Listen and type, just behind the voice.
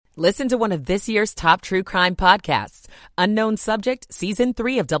Listen to one of this year's top true crime podcasts. Unknown Subject, Season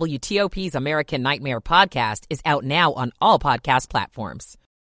 3 of WTOP's American Nightmare podcast is out now on all podcast platforms.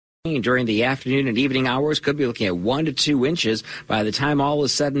 During the afternoon and evening hours, could be looking at 1 to 2 inches by the time all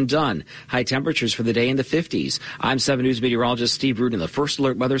is said and done. High temperatures for the day in the 50s. I'm 7 News meteorologist Steve Rudin in the First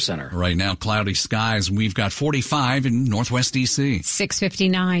Alert Weather Center. Right now, cloudy skies. We've got 45 in Northwest D.C.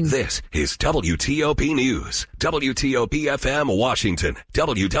 6:59. This is WTOP News. WTOP FM Washington.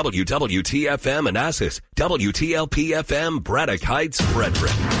 WWWT-FM Manassas. WTLP FM Braddock Heights,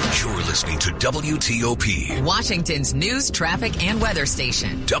 Frederick. You're listening to WTOP, Washington's news, traffic, and weather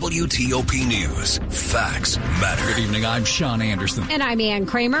station. WTOP News. Facts matter. Good evening. I'm Sean Anderson. And I'm Ann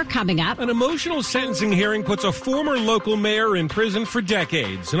Kramer. Coming up, an emotional sentencing hearing puts a former local mayor in prison for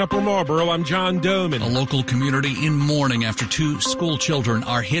decades. In Upper Marlboro, I'm John Doman. A local community in mourning after 2 school children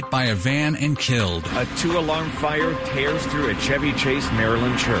are hit by a van and killed. A 2-alarm fire tears through a Chevy Chase,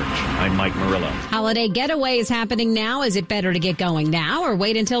 Maryland church. I'm Mike Murillo. Holiday getaway is happening now. Is it better to get going now or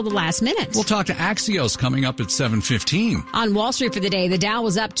wait until the last minute? We'll talk to Axios coming up at 7:15. On Wall Street for the day, the Dow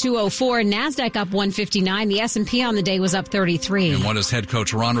was up 204, NASDAQ up 159, the S&P on the day was up 33. And what is head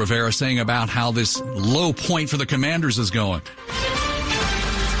coach Ron Rivera saying about how this low point for the Commanders is going?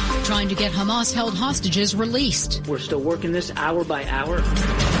 Trying to get Hamas-held hostages released. We're still working this hour by hour.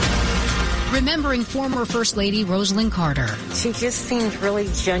 Remembering former First Lady Rosalind Carter. She just seemed really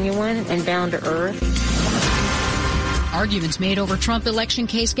genuine and down to earth. Arguments made over Trump election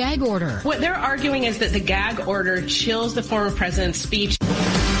case gag order. What they're arguing is that the gag order chills the former president's speech.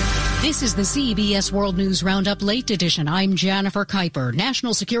 This is the CBS World News Roundup Late Edition. I'm Jennifer Kuiper.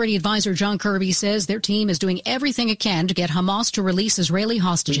 National Security Advisor John Kirby says their team is doing everything it can to get Hamas to release Israeli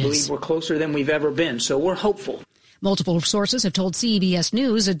hostages. We believe we're closer than we've ever been, so we're hopeful. Multiple sources have told CBS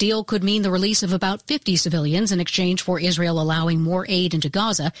News a deal could mean the release of about 50 civilians in exchange for Israel allowing more aid into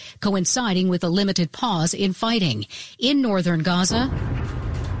Gaza, coinciding with a limited pause in fighting. In northern Gaza,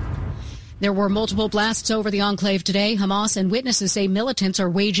 there were multiple blasts over the enclave today. Hamas and witnesses say militants are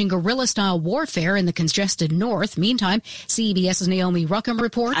waging guerrilla-style warfare in the congested north. Meantime, CBS's Naomi Ruckham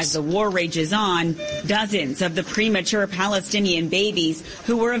reports. As the war rages on, dozens of the premature Palestinian babies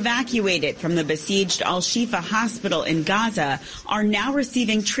who were evacuated from the besieged Al-Shifa hospital in Gaza are now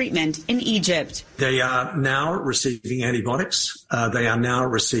receiving treatment in Egypt. They are now receiving antibiotics. They are now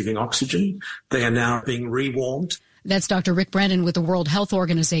receiving oxygen. They are now being rewarmed. That's Dr. Rick Brennan with the World Health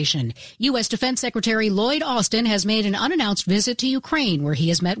Organization. U.S. Defense Secretary Lloyd Austin has made an unannounced visit to Ukraine, where he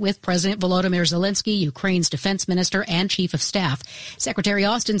has met with President Volodymyr Zelensky, Ukraine's defense minister and chief of staff. Secretary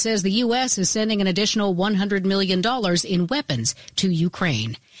Austin says the U.S. is sending an additional $100 million in weapons to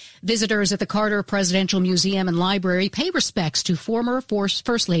Ukraine. Visitors at the Carter Presidential Museum and Library pay respects to former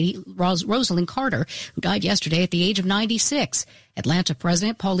First Lady Rosalind Carter, who died yesterday at the age of 96. Atlanta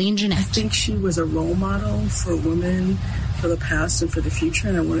President Pauline Jeanette. I think she was a role model for women, for the past and for the future,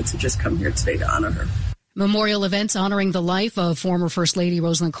 and I wanted to just come here today to honor her. Memorial events honoring the life of former First Lady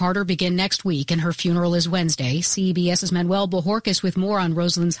Rosalind Carter begin next week, and her funeral is Wednesday. CBS's Manuel Bojorquez with more on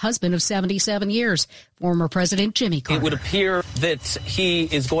Rosalind's husband of 77 years, former President Jimmy Carter. It would appear that he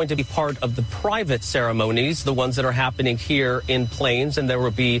is going to be part of the private ceremonies, the ones that are happening here in Plains, and there will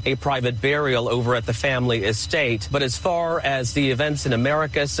be a private burial over at the family estate. But as far as the events in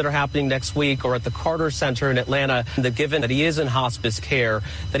Americus that are happening next week or at the Carter Center in Atlanta, that given that he is in hospice care,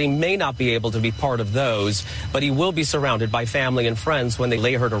 that he may not be able to be part of those. But he will be surrounded by family and friends when they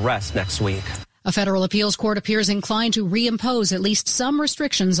lay her to rest next week. A federal appeals court appears inclined to reimpose at least some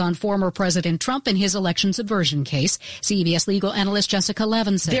restrictions on former President Trump in his election subversion case. CBS legal analyst Jessica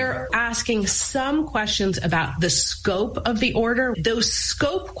Levinson. They're asking some questions about the scope of the order. Those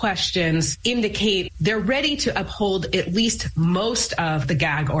scope questions indicate they're ready to uphold at least most of the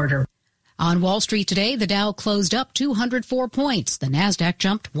gag order. On Wall Street today, the Dow closed up 204 points. The NASDAQ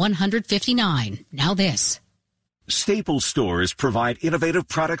jumped 159. Now this. Staples stores provide innovative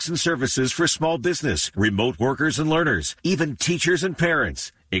products and services for small business, remote workers and learners, even teachers and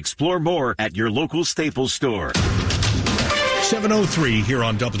parents. Explore more at your local Staples store. 7:03 here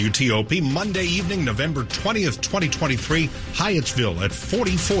on WTOP, Monday evening, November 20th, 2023, Hyattsville at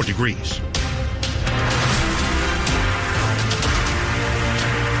 44 degrees.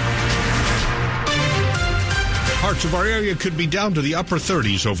 Parts of our area could be down to the upper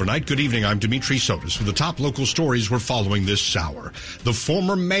 30s overnight. Good evening, I'm Dimitri Sotis with the top local stories we're following this hour. The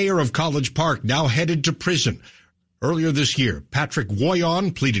former mayor of College Park now headed to prison. Earlier this year, Patrick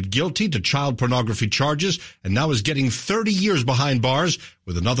Woyon pleaded guilty to child pornography charges and now is getting 30 years behind bars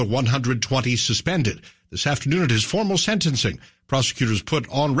with another 120 suspended. this afternoon at his formal sentencing. Prosecutors put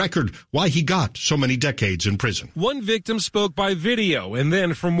on record why he got so many decades in prison. One victim spoke by video, and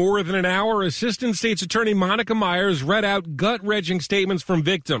then for more than an hour, Assistant State's Attorney Monica Myers read out gut-wrenching statements from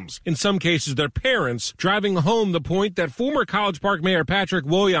victims, in some cases their parents, driving home the point that former College Park Mayor Patrick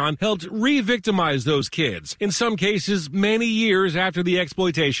Woyan helped re-victimize those kids, in some cases many years after the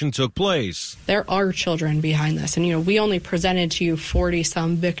exploitation took place. There are children behind this, and we only presented to you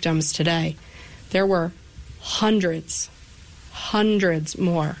 40-some victims today. There were hundreds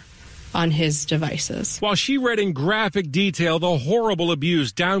more on his devices. While she read in graphic detail the horrible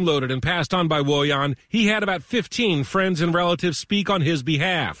abuse downloaded and passed on by Woyan, he had about 15 friends and relatives speak on his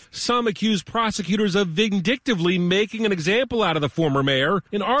behalf. Some accused prosecutors of vindictively making an example out of the former mayor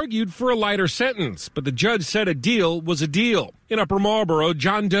and argued for a lighter sentence, but the judge said a deal was a deal. In Upper Marlboro,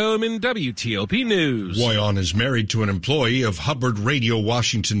 John Doman, WTOP News. Woyan is married to an employee of Hubbard Radio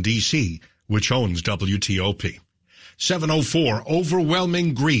Washington, D.C., which owns WTOP. 7:04,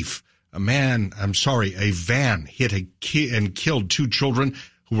 overwhelming grief. A van hit and killed 2 children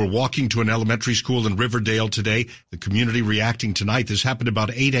who were walking to an elementary school in Riverdale today. The community reacting tonight. This happened about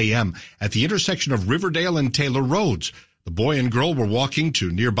 8 a.m. at the intersection of Riverdale and Taylor Roads. The boy and girl were walking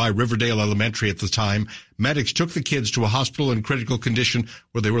to nearby Riverdale Elementary at the time. Medics took the kids to a hospital in critical condition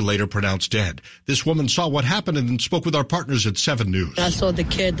where they were later pronounced dead. This woman saw what happened and spoke with our partners at 7 News. I saw the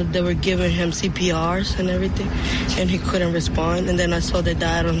kid that they were giving him CPRs and everything, and he couldn't respond. And then I saw the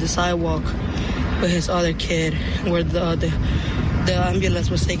dad on the sidewalk with his other kid where the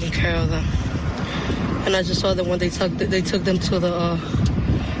ambulance was taking care of them. And I just saw that when they took them to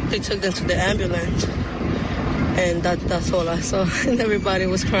the ambulance. And that's all I saw, and everybody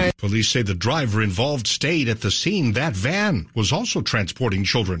was crying. Police say the driver involved stayed at the scene. That van was also transporting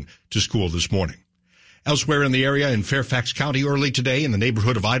children to school this morning. Elsewhere in the area in Fairfax County early today in the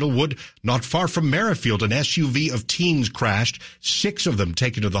neighborhood of Idlewood, not far from Merrifield, an SUV of teens crashed, 6 of them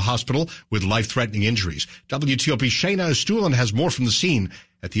taken to the hospital with life-threatening injuries. WTOP's Shayna Estulin has more from the scene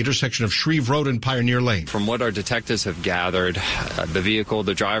at the intersection of Shreve Road and Pioneer Lane. From what our detectives have gathered,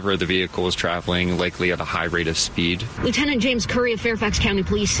 the driver of the vehicle was traveling likely at a high rate of speed. Lieutenant James Curry of Fairfax County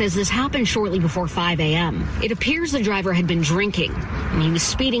Police says this happened shortly before 5 a.m. It appears the driver had been drinking, and he was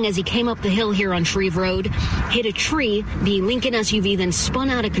speeding as he came up the hill here on Shreve Road, hit a tree. The Lincoln SUV then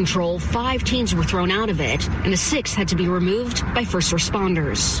spun out of control. 5 teens were thrown out of it, and a 6th had to be removed by first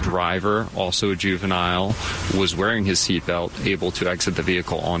responders. Driver, also a juvenile, was wearing his seatbelt, able to exit the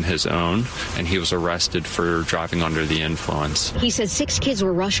vehicle on his own, and he was arrested for driving under the influence. He said 6 kids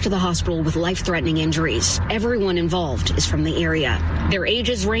were rushed to the hospital with life-threatening injuries. Everyone involved is from the area. Their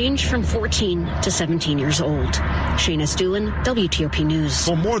ages range from 14 to 17 years old. Shayna Estulin, WTOP News.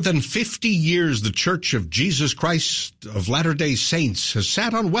 For more than 50 years, the Church of Jesus Christ of Latter-day Saints has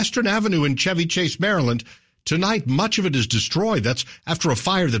sat on Western Avenue in Chevy Chase, Maryland. Tonight, much of it is destroyed. That's after a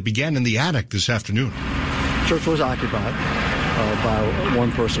fire that began in the attic this afternoon. Church was occupied by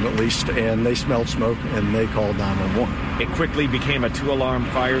one person at least, and they smelled smoke and they called 911. It quickly became a 2-alarm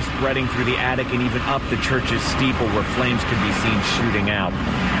fire spreading through the attic and even up the church's steeple where flames could be seen shooting out.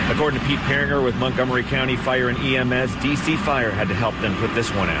 According to Pete Peringer with Montgomery County Fire and EMS, DC Fire had to help them put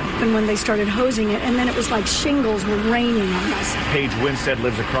this one out. And when they started hosing it, and then it was like shingles were raining on us. Paige Winstead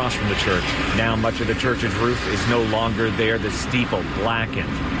lives across from the church. Now much of the church's roof is no longer there, the steeple blackened.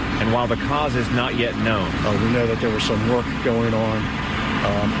 And while the cause is not yet known, we know that there was some work going on.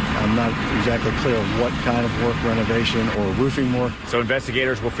 I'm not exactly clear what kind of work, renovation or roofing work. So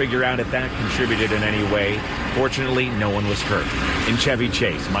investigators will figure out if that contributed in any way. Fortunately, no one was hurt. In Chevy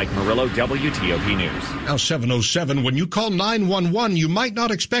Chase, Mike Murillo, WTOP News. Now 7:07, when you call 911, you might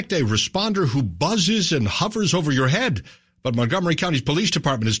not expect a responder who buzzes and hovers over your head. But Montgomery County's police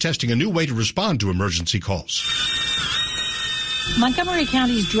department is testing a new way to respond to emergency calls. Montgomery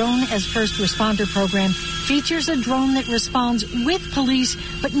County's Drone as First Responder program features a drone that responds with police,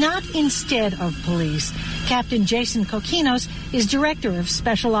 but not instead of police. Captain Jason Coquinos is Director of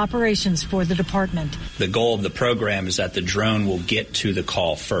Special Operations for the department. The goal of the program is that the drone will get to the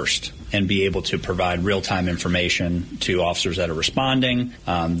call first and be able to provide real-time information to officers that are responding.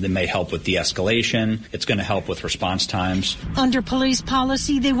 That may help with de-escalation. It's going to help with response times. Under police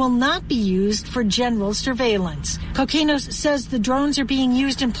policy, they will not be used for general surveillance. Coquinos says the drones are being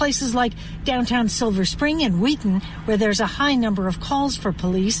used in places like downtown Silver Spring and Wheaton, where there's a high number of calls for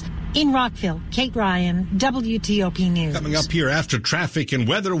police. In Rockville, Kate Ryan, WTOP News. Coming up here after traffic and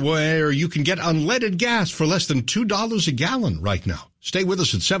weather, where you can get unleaded gas for less than $2 a gallon right now. Stay with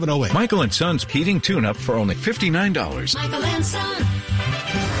us at 7:08. Michael & Son's heating tune-up for only $59. Michael & Son.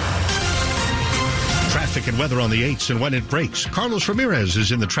 Traffic and weather on the 8s and when it breaks. Carlos Ramirez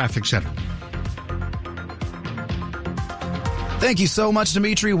is in the traffic center. Thank you so much,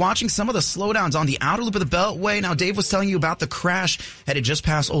 Dimitri. Watching some of the slowdowns on the outer loop of the Beltway. Now, Dave was telling you about the crash headed just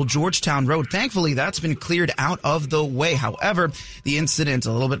past Old Georgetown Road. Thankfully, that's been cleared out of the way. However, the incident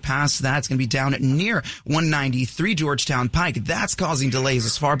a little bit past that's going to be down near 193 Georgetown Pike. That's causing delays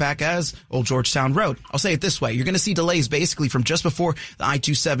as far back as Old Georgetown Road. I'll say it this way. You're going to see delays basically from just before the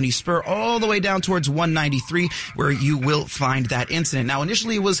I-270 spur all the way down towards 193 where you will find that incident. Now,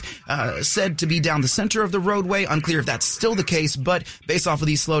 initially it was said to be down the center of the roadway. Unclear if that's still the case, but based off of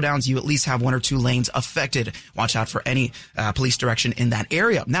these slowdowns, you at least have one or two lanes affected. Watch out for any police direction in that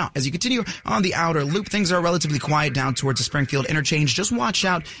area. Now, as you continue on the outer loop, things are relatively quiet down towards the Springfield interchange. Just watch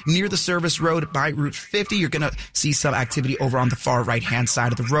out near the service road by Route 50. You're going to see some activity over on the far right-hand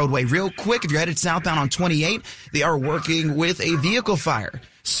side of the roadway. Real quick, if you're headed southbound on 28, they are working with a vehicle fire.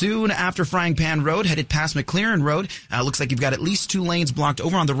 Soon after Frying Pan Road, headed past McLaren Road, looks like you've got at least two lanes blocked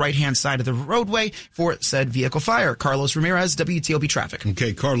over on the right-hand side of the roadway for said vehicle fire. Carlos Ramirez, WTOP Traffic.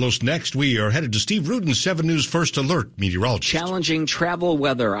 Okay, Carlos, next we are headed to Steve Rudin, 7 News First Alert meteorologist. Challenging travel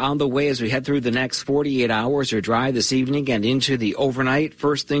weather on the way as we head through the next 48 hours or dry this evening and into the overnight.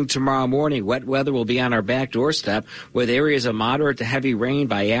 First thing tomorrow morning, wet weather will be on our back doorstep with areas of moderate to heavy rain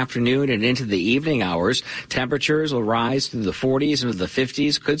by afternoon and into the evening hours. Temperatures will rise through the 40s into the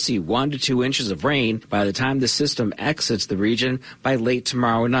 50s. Could see 1 to 2 inches of rain by the time the system exits the region by late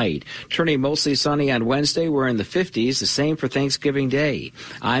tomorrow night. Turning mostly sunny on Wednesday, we're in the 50s, the same for Thanksgiving Day.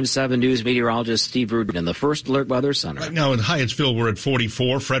 I'm 7 News meteorologist Steve Rudin in the First Alert Weather Center. Right now in Hyattsville, we're at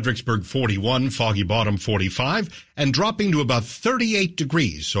 44, Fredericksburg 41, Foggy Bottom 45, and dropping to about 38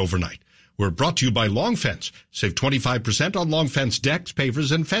 degrees overnight. We're brought to you by Long Fence. Save 25% on Long Fence decks,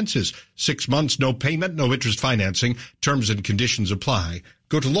 pavers, and fences. 6 months, no payment, no interest financing. Terms and conditions apply.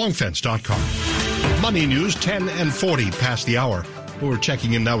 Go to longfence.com. Money news, 10 and 40 past the hour. We're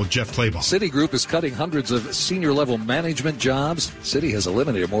checking in now with Jeff Clayball. Citigroup is cutting hundreds of senior-level management jobs. Citi has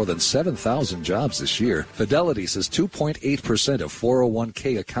eliminated more than 7,000 jobs this year. Fidelity says 2.8% of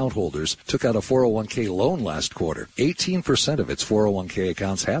 401k account holders took out a 401k loan last quarter. 18% of its 401k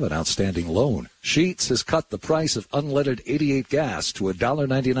accounts have an outstanding loan. Sheetz has cut the price of unleaded 88 gas to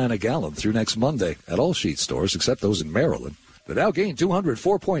 $1.99 a gallon through next Monday at all Sheetz stores except those in Maryland. The Dow gained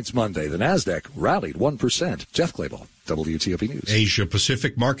 204 points Monday. The Nasdaq rallied 1%. Jeff Clayball, WTOP News. Asia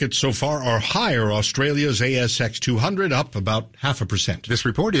Pacific markets so far are higher. Australia's ASX 200 up about 0.5%. This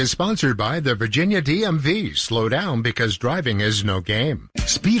report is sponsored by the Virginia DMV. Slow down because driving is no game.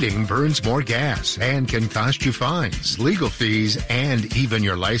 Speeding burns more gas and can cost you fines, legal fees, and even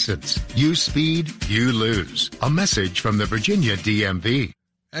your license. You speed, you lose. A message from the Virginia DMV.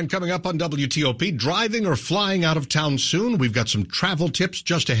 And coming up on WTOP, driving or flying out of town soon, we've got some travel tips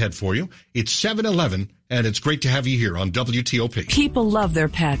just ahead for you. It's 7-11, and it's great to have you here on WTOP. People love their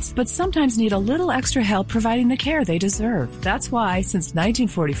pets, but sometimes need a little extra help providing the care they deserve. That's why, since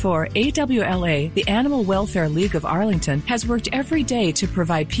 1944, AWLA, the Animal Welfare League of Arlington, has worked every day to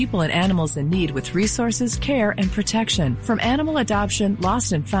provide people and animals in need with resources, care, and protection. From animal adoption,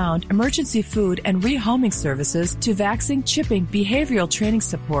 lost and found, emergency food, and rehoming services to vaccine, chipping, behavioral training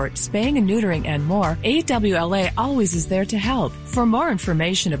support, spaying and neutering, and more, AWLA always is there to help. For more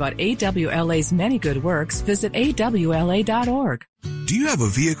information about AWLA's many good works, visit awla.org. Do you have a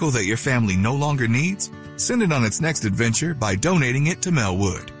vehicle that your family no longer needs? Send it on its next adventure by donating it to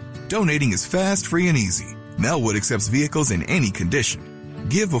Melwood. Donating is fast, free, and easy. Melwood accepts vehicles in any condition.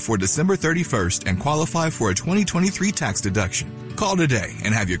 Give before December 31st and qualify for a 2023 tax deduction. Call today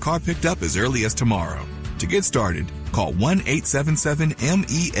and have your car picked up as early as tomorrow. To get started, call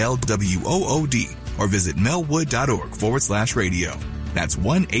 1-877-MELWOOD or visit melwood.org/radio. That's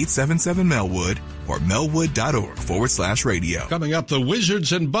 1-877-MELWOOD or melwood.org/radio. Coming up, the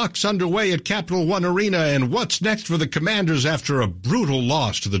Wizards and Bucks underway at Capital One Arena. And what's next for the Commanders after a brutal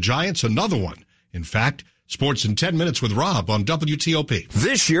loss to the Giants? Another one. In fact, Sports in 10 minutes with Rob on WTOP.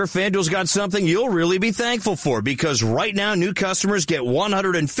 This year, FanDuel's got something you'll really be thankful for, because right now new customers get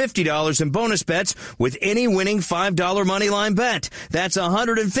 $150 in bonus bets with any winning $5 moneyline bet. That's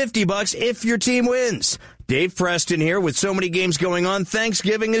 $150 if your team wins. Dave Preston here. With so many games going on,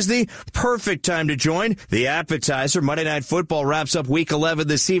 Thanksgiving is the perfect time to join. The appetizer, Monday Night Football, wraps up Week 11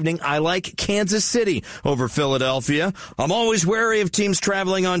 this evening. I like Kansas City over Philadelphia. I'm always wary of teams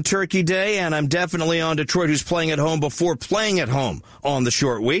traveling on Turkey Day, and I'm definitely on Detroit, who's playing at home before playing at home on the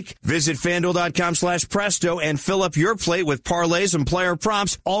short week. Visit FanDuel.com/Presto and fill up your plate with parlays and player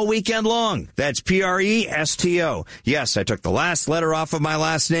props all weekend long. That's Presto. Yes, I took the last letter off of my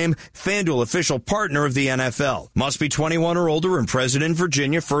last name. FanDuel, official partner of the NFL. NFL. Must be 21 or older and present in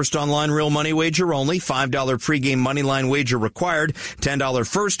Virginia. First online real money wager only. $5 pregame moneyline wager required. $10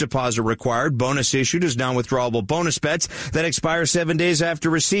 first deposit required. Bonus issued as non-withdrawable bonus bets that expire 7 days after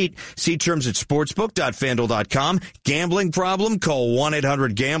receipt. See terms at sportsbook.fanduel.com. Gambling problem? Call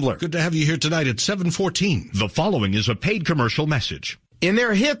 1-800-GAMBLER. Good to have you here tonight at 7:14. The following is a paid commercial message. In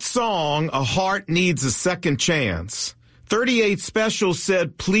their hit song, A Heart Needs a Second Chance, 38 Special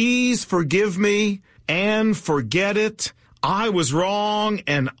said, please forgive me and forget it. I was wrong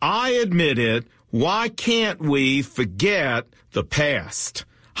and I admit it. Why can't we forget the past?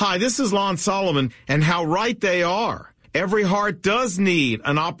 Hi, this is Lon Solomon, and how right they are. Every heart does need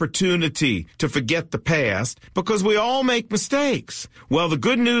an opportunity to forget the past because we all make mistakes. Well, the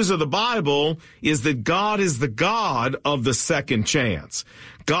good news of the Bible is that God is the God of the second chance.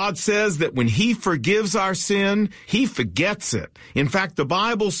 God says that when he forgives our sin, he forgets it. In fact, the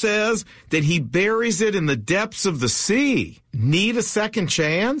Bible says that he buries it in the depths of the sea. Need a second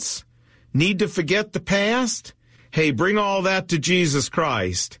chance? Need to forget the past? Hey, bring all that to Jesus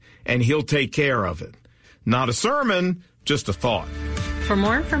Christ, and he'll take care of it. Not a sermon, just a thought. For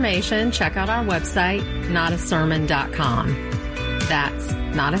more information, check out our website, notasermon.com. That's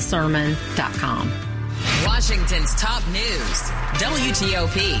notasermon.com. Washington's top news,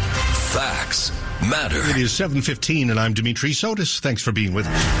 WTOP. Facts matter. It is 7:15, and I'm Dimitri Sotis. Thanks for being with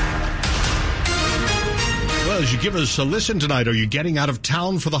us. Well, as you give us a listen tonight, are you getting out of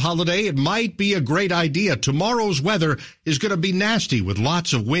town for the holiday? It might be a great idea. Tomorrow's weather is going to be nasty with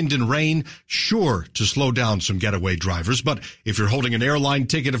lots of wind and rain, sure to slow down some getaway drivers. But if you're holding an airline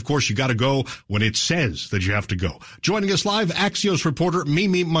ticket, of course, you got to go when it says that you have to go. Joining us live, Axios reporter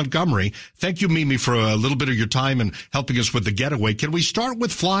Mimi Montgomery. Thank you, Mimi, for a little bit of your time and helping us with the getaway. Can we start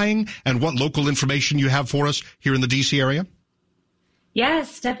with flying and what local information you have for us here in the D.C. area?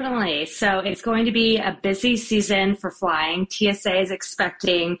 Yes, definitely. So it's going to be a busy season for flying. TSA is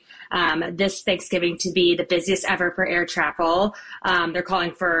expecting this Thanksgiving to be the busiest ever for air travel. They're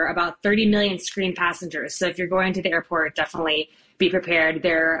calling for about 30 million screen passengers. So if you're going to the airport, definitely be prepared.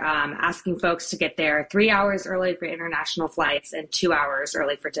 They're asking folks to get there 3 hours early for international flights and 2 hours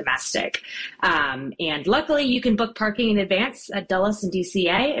early for domestic. And luckily, you can book parking in advance at Dulles and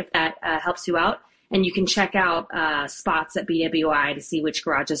DCA if that helps you out. And you can check out spots at BWI to see which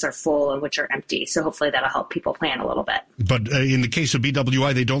garages are full and which are empty. So hopefully that'll help people plan a little bit. But in the case of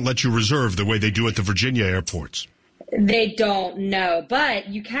BWI, they don't let you reserve the way they do at the Virginia airports. They don't know, but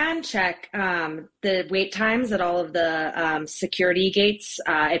you can check the wait times at all of the security gates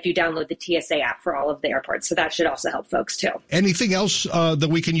if you download the TSA app for all of the airports. So that should also help folks too. Anything else that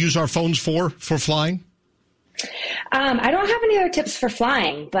we can use our phones for flying? I don't have any other tips for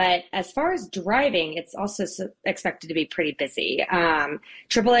flying, but as far as driving, it's also expected to be pretty busy.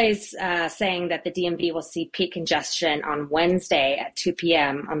 AAA is saying that the DMV will see peak congestion on Wednesday at 2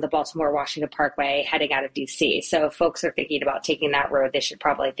 p.m. on the Baltimore-Washington Parkway heading out of D.C. So if folks are thinking about taking that road, they should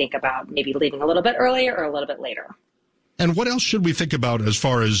probably think about maybe leaving a little bit earlier or a little bit later. And what else should we think about as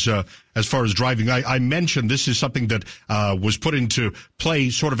far as driving? I mentioned this is something that was put into play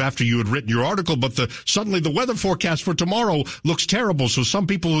sort of after you had written your article, but suddenly the weather forecast for tomorrow looks terrible. So some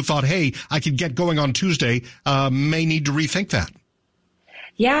people who thought, hey, I could get going on Tuesday may need to rethink that.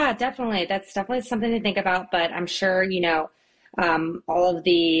 Yeah, definitely. That's definitely something to think about. But I'm sure, all of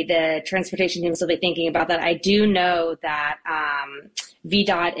the transportation teams will be thinking about that. I do know that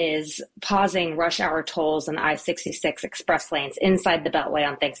VDOT is pausing rush hour tolls and I-66 express lanes inside the Beltway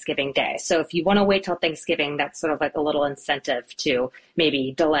on Thanksgiving Day. So if you want to wait till Thanksgiving, that's sort of like a little incentive to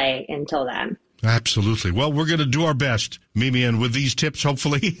maybe delay until then. Absolutely. Well, we're going to do our best, Mimi, and with these tips,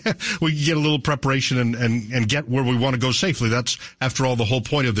 hopefully we can get a little preparation and get where we want to go safely. That's, after all, the whole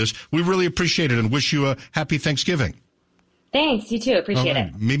point of this. We really appreciate it and wish you a happy Thanksgiving. Thanks. You too. Appreciate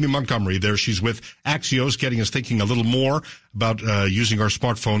it. Mimi Montgomery there. She's with Axios, getting us thinking a little more about using our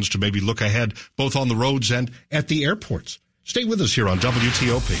smartphones to maybe look ahead, both on the roads and at the airports. Stay with us here on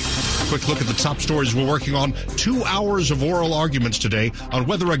WTOP. Quick look at the top stories we're working on. 2 hours of oral arguments today on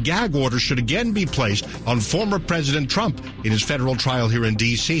whether a gag order should again be placed on former President Trump in his federal trial here in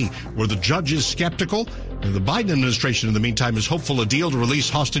D.C., where the judge is skeptical. And the Biden administration, in the meantime, is hopeful a deal to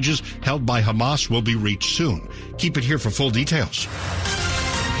release hostages held by Hamas will be reached soon. Keep it here for full details.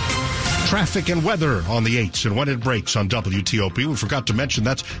 Traffic and weather on the 8s and when it breaks on WTOP. We forgot to mention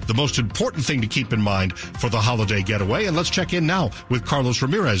that's the most important thing to keep in mind for the holiday getaway. And let's check in now with Carlos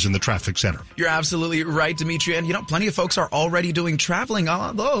Ramirez in the traffic center. You're absolutely right, Dimitri. And, plenty of folks are already doing traveling,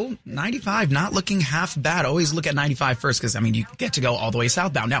 although 95 not looking half bad. Always look at 95 first because, you get to go all the way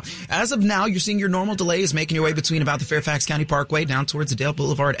southbound. Now, as of now, you're seeing your normal delays making your way between about the Fairfax County Parkway down towards the Dale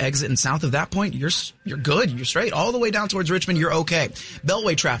Boulevard exit. And south of that point, you're good. You're straight. All the way down towards Richmond, you're okay.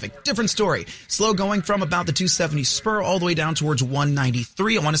 Beltway traffic, different story. Slow going from about the 270 spur all the way down towards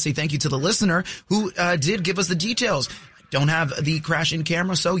 193. I want to say thank you to the listener who did give us the details. Don't have the crash in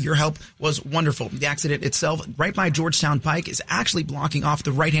camera, so your help was wonderful. The accident itself, right by Georgetown Pike, is actually blocking off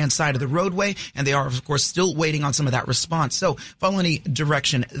the right-hand side of the roadway, and they are, of course, still waiting on some of that response. So follow any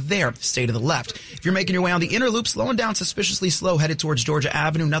direction there. Stay to the left. If you're making your way on the inner loop, slowing down suspiciously slow, headed towards Georgia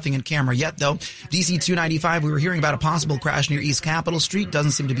Avenue. Nothing in camera yet, though. DC 295, we were hearing about a possible crash near East Capitol Street.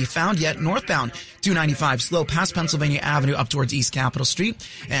 Doesn't seem to be found yet. Northbound 295, slow past Pennsylvania Avenue up towards East Capitol Street.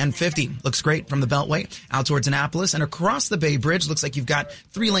 And 50 looks great from the Beltway out towards Annapolis and across the Bay Bridge. Looks like you've got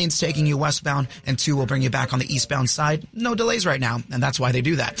 3 lanes taking you westbound and 2 will bring you back on the eastbound side. No delays right now, and that's why they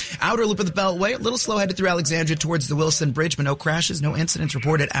do that. Outer loop of the Beltway, a little slow headed through Alexandria towards the Wilson Bridge, but no crashes, no incidents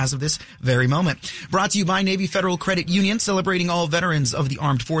reported as of this very moment. Brought to you by Navy Federal Credit Union, celebrating all veterans of the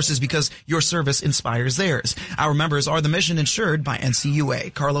armed forces because your service inspires theirs. Our members are the mission insured by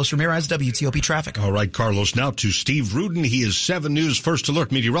NCUA. Carlos Ramirez, WTOP Traffic. All right, Carlos, now to Steve Rudin. He is 7 News First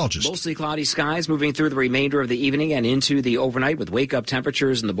Alert meteorologist. Mostly cloudy skies moving through the remainder of the evening and into the overnight with wake-up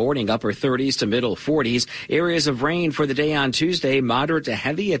temperatures in the morning, upper 30s to middle 40s. Areas of rain for the day on Tuesday, moderate to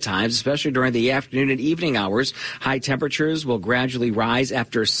heavy at times, especially during the afternoon and evening hours. High temperatures will gradually rise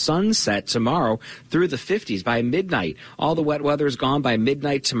after sunset tomorrow through the 50s by midnight. All the wet weather is gone by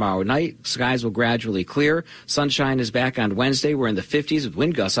midnight tomorrow night. Skies will gradually clear. Sunshine is back on Wednesday. We're in the 50s with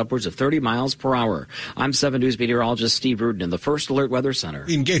wind gusts upwards of 30 miles per hour. I'm 7 News meteorologist Steve Rudin in the First Alert Weather Center.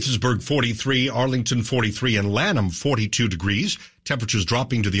 In Gaithersburg, 43, Arlington, 43, and Lanham, 42 degrees. Temperatures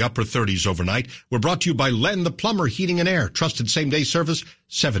dropping to the upper 30s overnight. We're brought to you by Len the Plumber Heating and Air. Trusted same-day service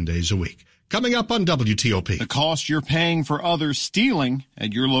 7 days a week. Coming up on WTOP. The cost you're paying for others stealing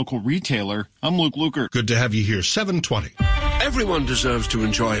at your local retailer. I'm Luke Lukert. Good to have you here. 7:20. Everyone deserves to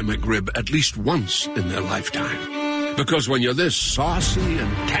enjoy a McRib at least once in their lifetime. Because when you're this saucy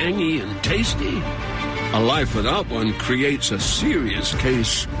and tangy and tasty, a life without one creates a serious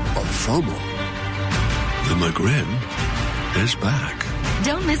case of FOMO. The McRib is back.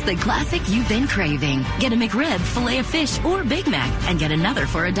 Don't miss the classic you've been craving. Get a McRib, filet of fish, or Big Mac, and get another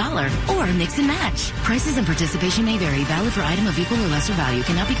for $1. Or mix and match. Prices and participation may vary. Valid for item of equal or lesser value.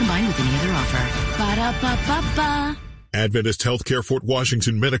 Cannot be combined with any other offer. Ba-da-ba-ba-ba. Adventist Healthcare Fort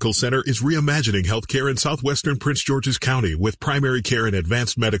Washington Medical Center is reimagining healthcare in southwestern Prince George's County with primary care and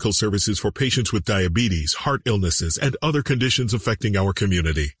advanced medical services for patients with diabetes, heart illnesses, and other conditions affecting our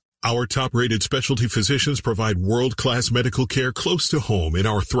community. Our top-rated specialty physicians provide world-class medical care close to home in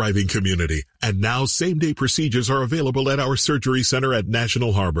our thriving community. And now same-day procedures are available at our surgery center at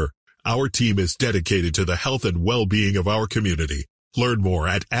National Harbor. Our team is dedicated to the health and well-being of our community. Learn more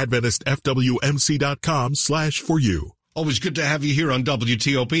at AdventistFWMC.com/for-you. Always good to have you here on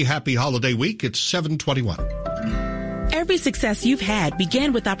WTOP. Happy holiday week. It's 7:21. Every success you've had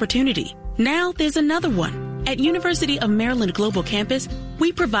began with opportunity. Now there's another one. At University of Maryland Global Campus,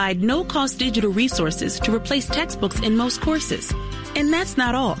 we provide no-cost digital resources to replace textbooks in most courses. And that's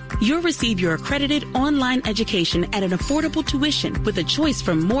not all. You'll receive your accredited online education at an affordable tuition with a choice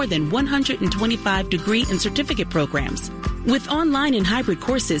from more than 125 degree and certificate programs. With online and hybrid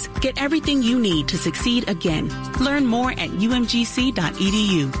courses, get everything you need to succeed again. Learn more at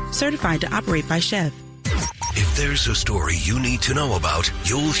umgc.edu. Certified to operate by Chev. If there's a story you need to know about,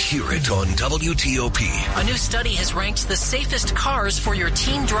 you'll hear it on WTOP. A new study has ranked the safest cars for your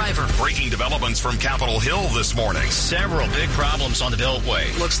teen driver. Breaking developments from Capitol Hill this morning. Several big problems on the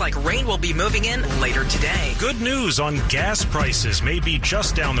Beltway. Looks like rain will be moving in later today. Good news on gas prices may be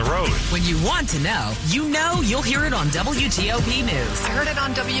just down the road. When you want to know, you'll hear it on WTOP News. I heard it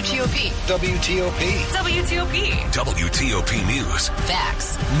on WTOP. WTOP. WTOP. WTOP News.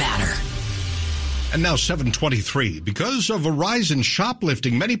 Facts matter. And now 7:23. Because of a rise in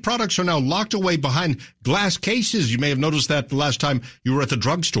shoplifting, many products are now locked away behind glass cases. You may have noticed that the last time you were at the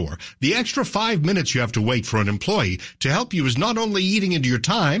drugstore. The extra 5 minutes you have to wait for an employee to help you is not only eating into your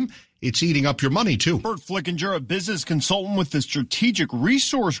time, it's eating up your money, too. Bert Flickinger, a business consultant with the Strategic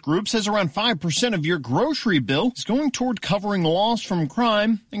Resource Group, says around 5% of your grocery bill is going toward covering loss from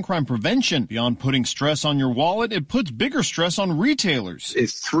crime and crime prevention. Beyond putting stress on your wallet, it puts bigger stress on retailers.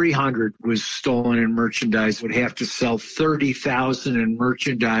 If 300 was stolen in merchandise, would have to sell 30,000 in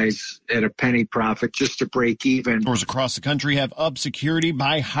merchandise at a penny profit just to break even. Stores across the country have upped security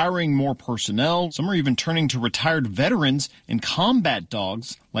by hiring more personnel. Some are even turning to retired veterans and combat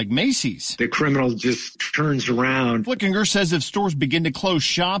dogs like Macy's. The criminal just turns around. Flickinger says if stores begin to close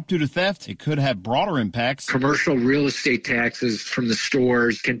shop due to theft, it could have broader impacts. Commercial real estate taxes from the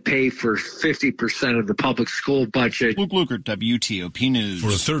stores can pay for 50% of the public school budget. Luke Lukert, WTOP News. For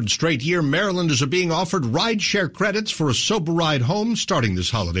a third straight year, Marylanders are being offered rideshare credits for a sober ride home starting this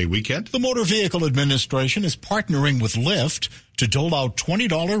holiday weekend. The Motor Vehicle Administration is partnering with Lyft to dole out $20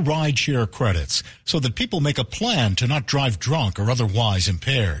 rideshare credits so that people make a plan to not drive drunk or otherwise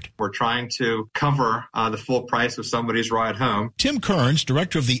impaired. We're trying to cover the full price of somebody's ride home. Tim Kearns,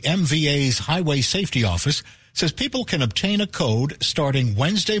 director of the MVA's Highway Safety Office, says people can obtain a code starting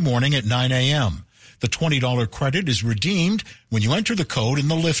Wednesday morning at 9 a.m. The $20 credit is redeemed when you enter the code in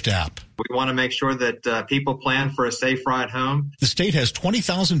the Lyft app. We want to make sure that people plan for a safe ride home. The state has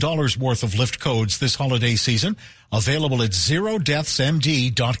 $20,000 worth of Lyft codes this holiday season, available at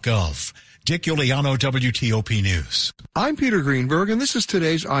zerodeathsmd.gov. Dick Iuliano, WTOP News. I'm Peter Greenberg, and this is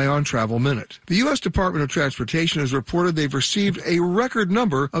today's Eye on Travel Minute. The U.S. Department of Transportation has reported they've received a record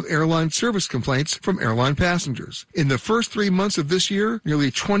number of airline service complaints from airline passengers. In the first 3 months of this year,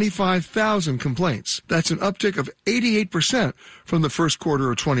 nearly 25,000 complaints. That's an uptick of 88% from the first quarter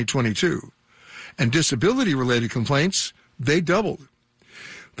of 2022. And disability-related complaints, they doubled.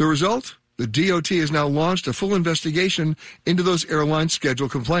 The result? The DOT has now launched a full investigation into those airline schedule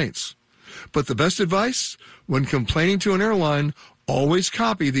complaints. But the best advice? When complaining to an airline, always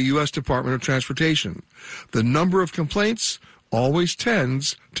copy the U.S. Department of Transportation. The number of complaints always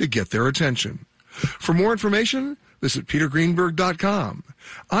tends to get their attention. For more information, visit petergreenberg.com.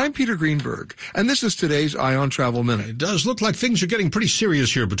 I'm Peter Greenberg, and this is today's Eye on Travel Minute. It does look like things are getting pretty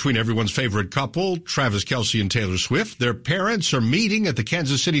serious here between everyone's favorite couple, Travis Kelce and Taylor Swift. Their parents are meeting at the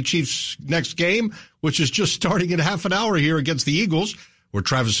Kansas City Chiefs' next game, which is just starting in half an hour here against the Eagles, where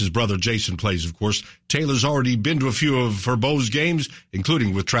Travis's brother Jason plays, of course. Taylor's already been to a few of her beau's games,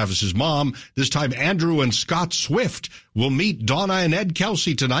 including with Travis's mom. This time, Andrew and Scott Swift will meet Donna and Ed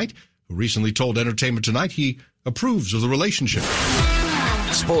Kelce tonight, who recently told Entertainment Tonight he approves of the relationship.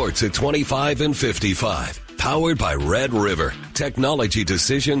 Sports at 25 and 55. Powered by Red River. Technology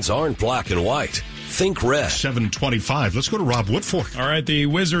decisions aren't black and white. Think red. 7:25. Let's go to Rob Woodford. All right, the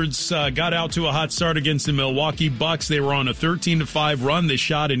Wizards got out to a hot start against the Milwaukee Bucks. They were on a 13-5 run. They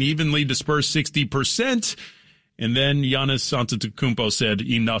shot an evenly dispersed 60%. And then Giannis Antetokounmpo said,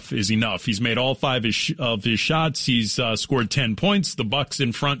 enough is enough. He's made all 5 of his shots. He's scored 10 points. The Bucks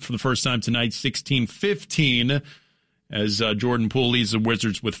in front for the first time tonight, 16-15. As Jordan Poole leads the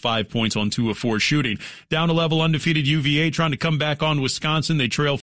Wizards with 5 points on 2 of 4 shooting. Down a level, undefeated UVA trying to come back on Wisconsin. They trail